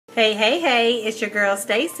Hey, hey, hey, it's your girl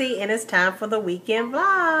Stacey, and it's time for the weekend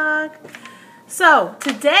vlog. So,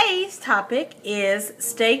 today's topic is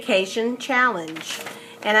Staycation Challenge.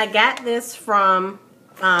 And I got this from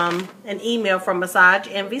an email from Massage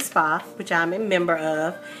Envy Spa, which I'm a member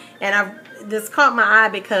of. And this caught my eye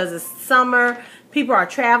because it's summer, people are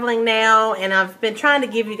traveling now, and I've been trying to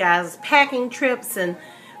give you guys packing tips and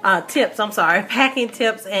packing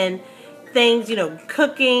tips and things, you know,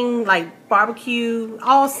 cooking, like barbecue,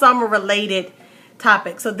 all summer related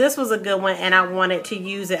topics. So this was a good one and I wanted to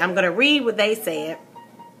use it. I'm going to read what they said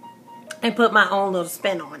and put my own little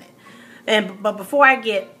spin on it. But before I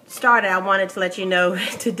get started, I wanted to let you know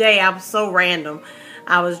today I was so random.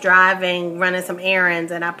 I was driving, running some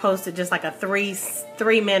errands, and I posted just like a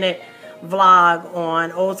three-minute vlog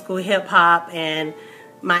on old school hip hop and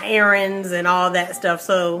my errands and all that stuff.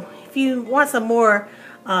 So if you want some more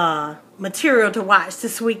material to watch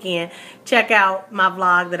this weekend, check out my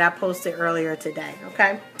vlog that I posted earlier today.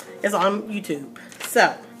 Okay, it's on YouTube.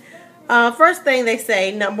 So first thing they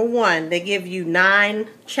say, number one, they give you 9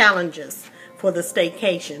 challenges for the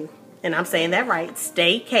staycation, and I'm saying that right,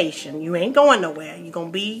 staycation. You ain't going nowhere, you're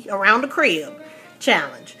gonna be around the crib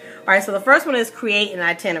challenge. All right, so the first one is create an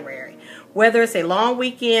itinerary. Whether it's a long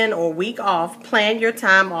weekend or week off, plan your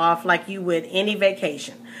time off like you would any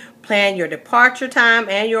vacation. Plan your departure time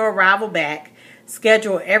and your arrival back.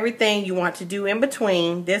 Schedule everything you want to do in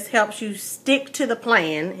between. This helps you stick to the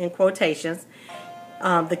plan, in quotations,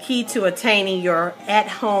 the key to attaining your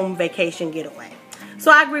at-home vacation getaway.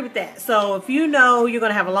 So I agree with that. So if you know you're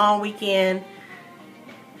going to have a long weekend,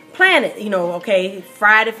 plan it. You know, okay,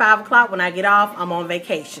 Friday 5 o'clock when I get off, I'm on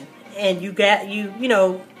vacation. And you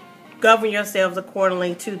know, govern yourselves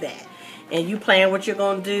accordingly to that. And you plan what you're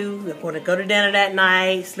going to do. You're going to go to dinner that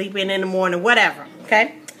night, sleep in the morning, whatever.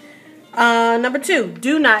 Okay? Number 2,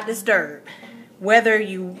 do not disturb. Whether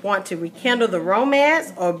you want to rekindle the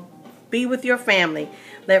romance or be with your family,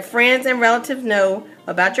 let friends and relatives know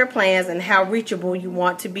about your plans and how reachable you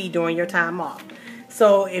want to be during your time off.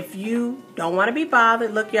 So if you don't want to be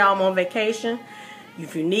bothered, look, y'all, I'm on vacation.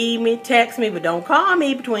 If you need me, text me, but don't call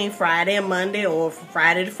me between Friday and Monday or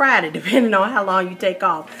Friday to Friday, depending on how long you take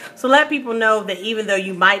off. So let people know that even though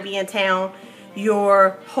you might be in town,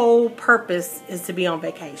 your whole purpose is to be on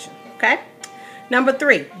vacation. Okay? Number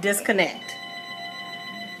 3, disconnect.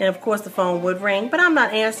 And of course the phone would ring, but I'm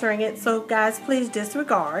not answering it. So guys, please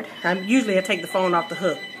disregard. Usually I take the phone off the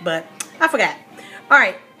hook, but I forgot. All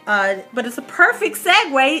right, but it's a perfect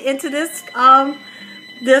segue into this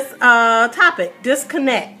topic,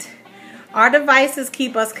 disconnect. Our devices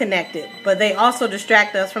keep us connected, but they also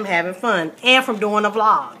distract us from having fun and from doing a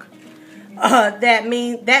vlog. That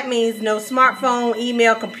means no smartphone,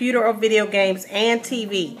 email, computer, or video games, and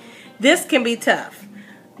TV. This can be tough,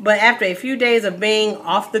 but after a few days of being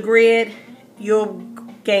off the grid, you'll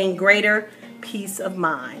gain greater peace of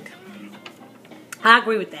mind. I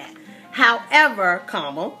agree with that. However,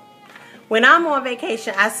 when I'm on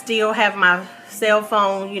vacation, I still have my cell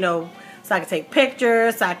phone, you know, so I can take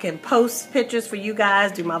pictures, I can post pictures for you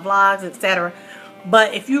guys, do my vlogs, etc.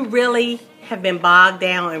 But if you really have been bogged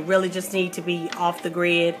down and really just need to be off the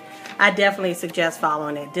grid, I definitely suggest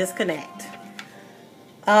following it. Disconnect.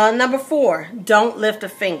 Number 4, don't lift a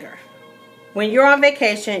finger. When you're on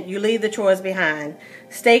vacation, you leave the chores behind.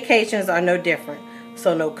 Staycations are no different.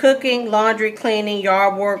 So no cooking, laundry, cleaning,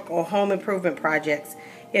 yard work, or home improvement projects.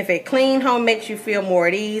 If a clean home makes you feel more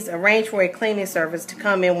at ease, arrange for a cleaning service to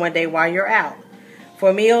come in one day while you're out.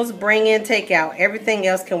 For meals, bring in takeout. Everything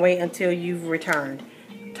else can wait until you've returned.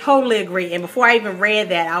 Totally agree. And before I even read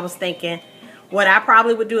that, I was thinking what I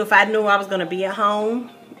probably would do if I knew I was going to be at home.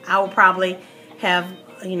 I would probably have,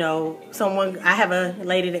 you know, I have a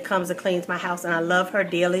lady that comes and cleans my house, and I love her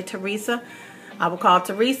dearly, Teresa. I would call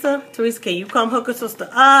Teresa. Teresa, can you come hook a sister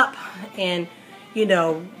up and, you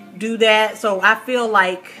know, do that? So I feel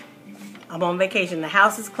like I'm on vacation. The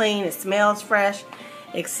house is clean, it smells fresh,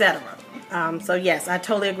 etc. So yes, I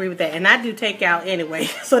totally agree with that. And I do take out anyway,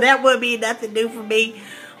 so that would be nothing new for me.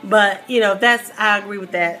 But you know, I agree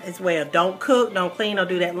with that as well. Don't cook, don't clean, don't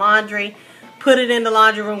do that laundry. Put it in the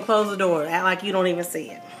laundry room, close the door, act like you don't even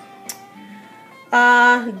see it.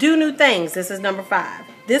 Do new things. This is number 5.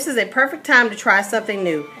 This is a perfect time to try something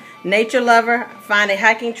new. Nature lover, find a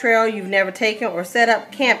hiking trail you've never taken or set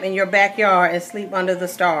up camp in your backyard and sleep under the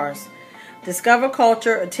stars. Discover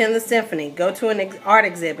culture, attend the symphony, go to an art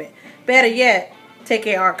exhibit. Better yet, take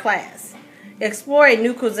an art class. Explore a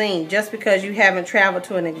new cuisine. Just because you haven't traveled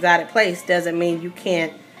to an exotic place doesn't mean you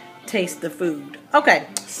can't taste the food. Okay,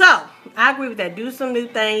 so I agree with that. Do some new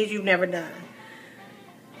things you've never done.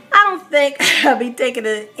 I don't think I'll be taking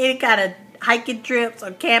any kind of hiking trips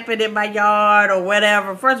or camping in my yard or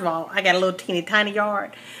whatever. First of all, I got a little teeny tiny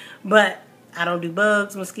yard, but I don't do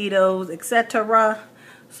bugs, mosquitoes, etc.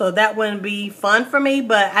 So that wouldn't be fun for me,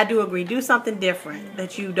 but I do agree. Do something different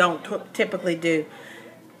that you don't typically do.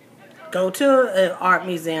 Go to an art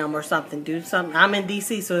museum or something. Do something. I'm in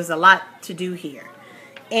DC, so there's a lot to do here.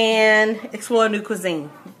 And explore new cuisine.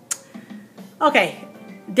 Okay,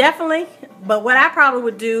 definitely. But what I probably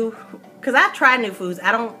would do, because I try new foods.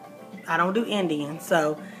 I don't do Indian,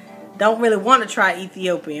 so don't really want to try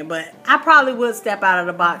Ethiopian. But I probably would step out of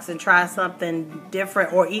the box and try something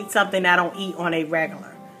different or eat something I don't eat on a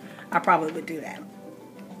regular. I probably would do that.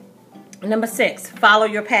 Number 6, follow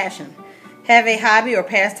your passion. Have a hobby or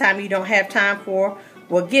pastime you don't have time for.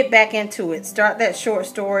 Well, get back into it. Start that short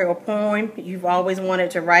story or poem you've always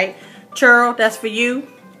wanted to write. Churl, that's for you.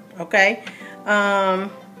 Okay.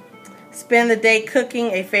 Spend the day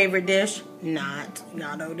cooking a favorite dish. Not.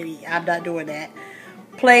 Y'all know me. I'm not doing that.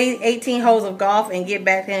 Play 18 holes of golf and get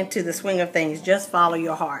back into the swing of things. Just follow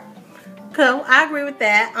your heart. Cool. I agree with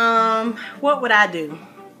that. What would I do?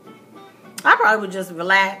 I probably would just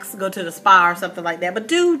relax, go to the spa or something like that. But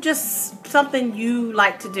do just something you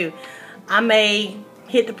like to do. I may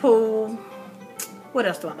hit the pool. What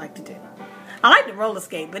else do I like to do? I like to roller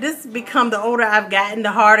skate, but it's become the older I've gotten, the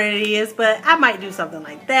harder it is. But I might do something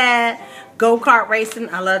like that. Go-kart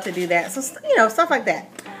racing, I love to do that. So, you know, stuff like that.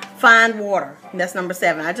 Find water. That's number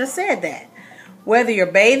 7. I just said that. Whether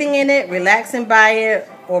you're bathing in it, relaxing by it,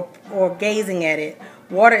 or gazing at it.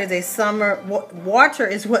 Water is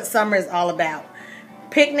what summer is all about.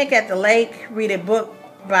 Picnic at the lake, read a book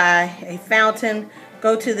by a fountain,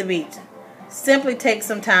 go to the beach. Simply take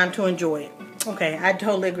some time to enjoy it. Okay, I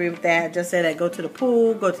totally agree with that. I just said that. Go to the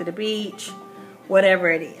pool, go to the beach, whatever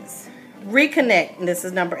it is. Reconnect, and this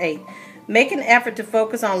is number 8. Make an effort to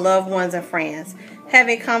focus on loved ones and friends. Have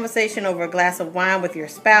a conversation over a glass of wine with your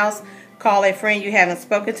spouse. Call a friend you haven't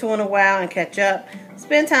spoken to in a while and catch up.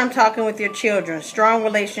 Spend time talking with your children. Strong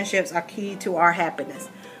relationships are key to our happiness.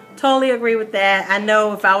 Totally agree with that. I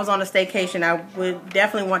know if I was on a staycation, I would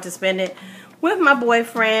definitely want to spend it with my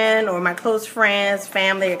boyfriend or my close friends,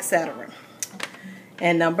 family, etc.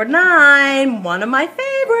 And number 9, one of my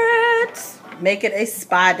favorites, make it a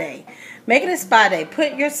spa day. Make it a spa day.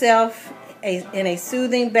 Put yourself in a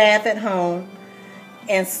soothing bath at home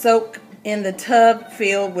and soak in the tub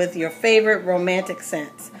filled with your favorite romantic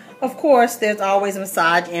scents. Of course, there's always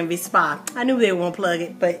Massage Envy Spa. I knew they won't plug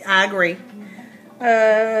it, but I agree.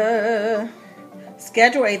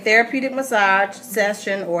 Schedule a therapeutic massage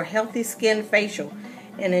session or healthy skin facial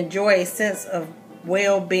and enjoy a sense of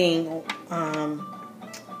well-being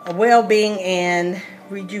and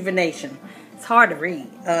rejuvenation. It's hard to read.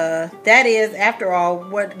 That is, after all,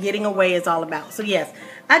 what getting away is all about. So yes,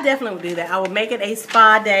 I definitely would do that. I would make it a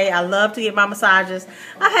spa day. I love to get my massages.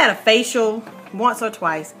 I had a facial once or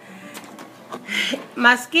twice.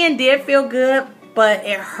 My skin did feel good, but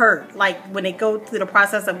it hurt. Like when they go through the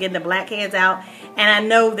process of getting the blackheads out. And I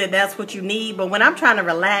know that that's what you need. But when I'm trying to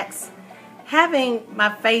relax, having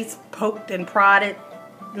my face poked and prodded,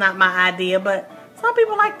 not my idea. But some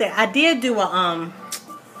people like that. I did do a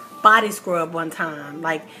body scrub one time.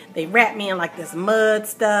 Like they wrapped me in like this mud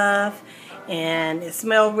stuff. And it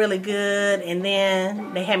smelled really good. And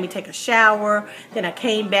then they had me take a shower. Then I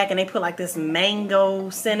came back and they put like this mango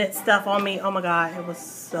scented stuff on me. Oh my God, it was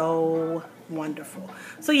so wonderful.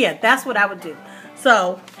 So yeah, that's what I would do.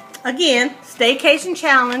 So again, staycation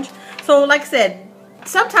challenge. So like I said,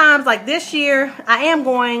 sometimes like this year,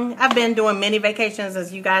 I've been doing many vacations,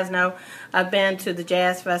 as you guys know. I've been to the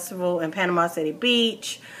Jazz Festival in Panama City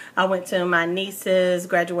Beach. I went to my niece's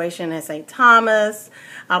graduation in St. Thomas.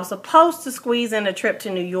 I was supposed to squeeze in a trip to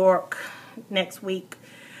New York next week,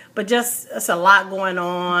 but just it's a lot going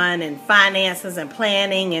on and finances and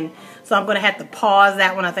planning, and so I'm going to have to pause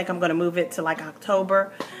that one. I think I'm going to move it to like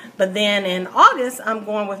October. But then in August, I'm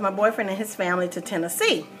going with my boyfriend and his family to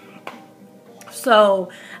Tennessee. So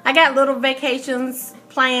I got little vacations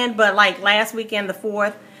planned, but like last weekend, the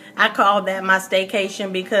 4th, I called that my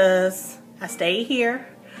staycation because I stayed here.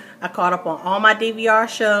 I caught up on all my DVR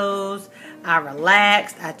shows. I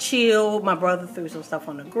relaxed. I chilled. My brother threw some stuff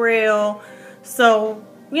on the grill. So,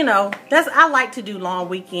 you know, I like to do long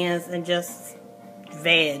weekends and just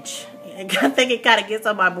veg. I think it kind of gets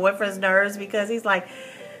on my boyfriend's nerves because he's like,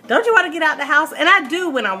 don't you want to get out the house? And I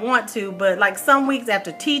do when I want to, but like some weeks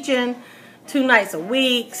after teaching 2 nights a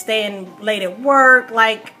week, staying late at work,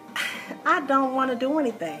 like I don't want to do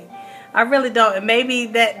anything. I really don't. And maybe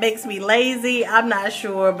that makes me lazy. I'm not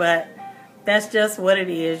sure, but that's just what it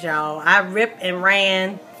is, y'all. I ripped and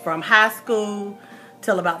ran from high school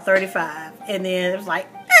till about 35. And then it was like,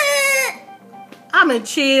 I'm in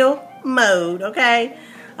chill mode, okay?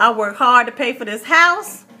 I work hard to pay for this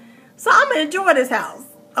house, so I'm going to enjoy this house,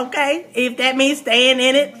 okay? If that means staying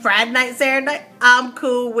in it Friday night, Saturday night, I'm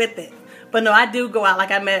cool with it. But no, I do go out.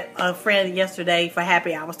 Like I met a friend yesterday for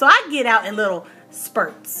happy hour. So I get out in little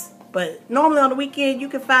spurts. But normally on the weekend, you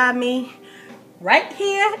can find me right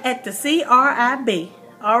here at the CRIB.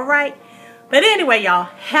 All right? But anyway, y'all,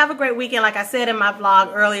 have a great weekend. Like I said in my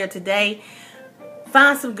vlog earlier today,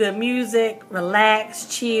 find some good music, relax,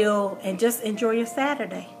 chill, and just enjoy your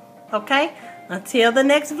Saturday. Okay? Until the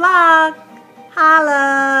next vlog,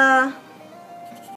 holla!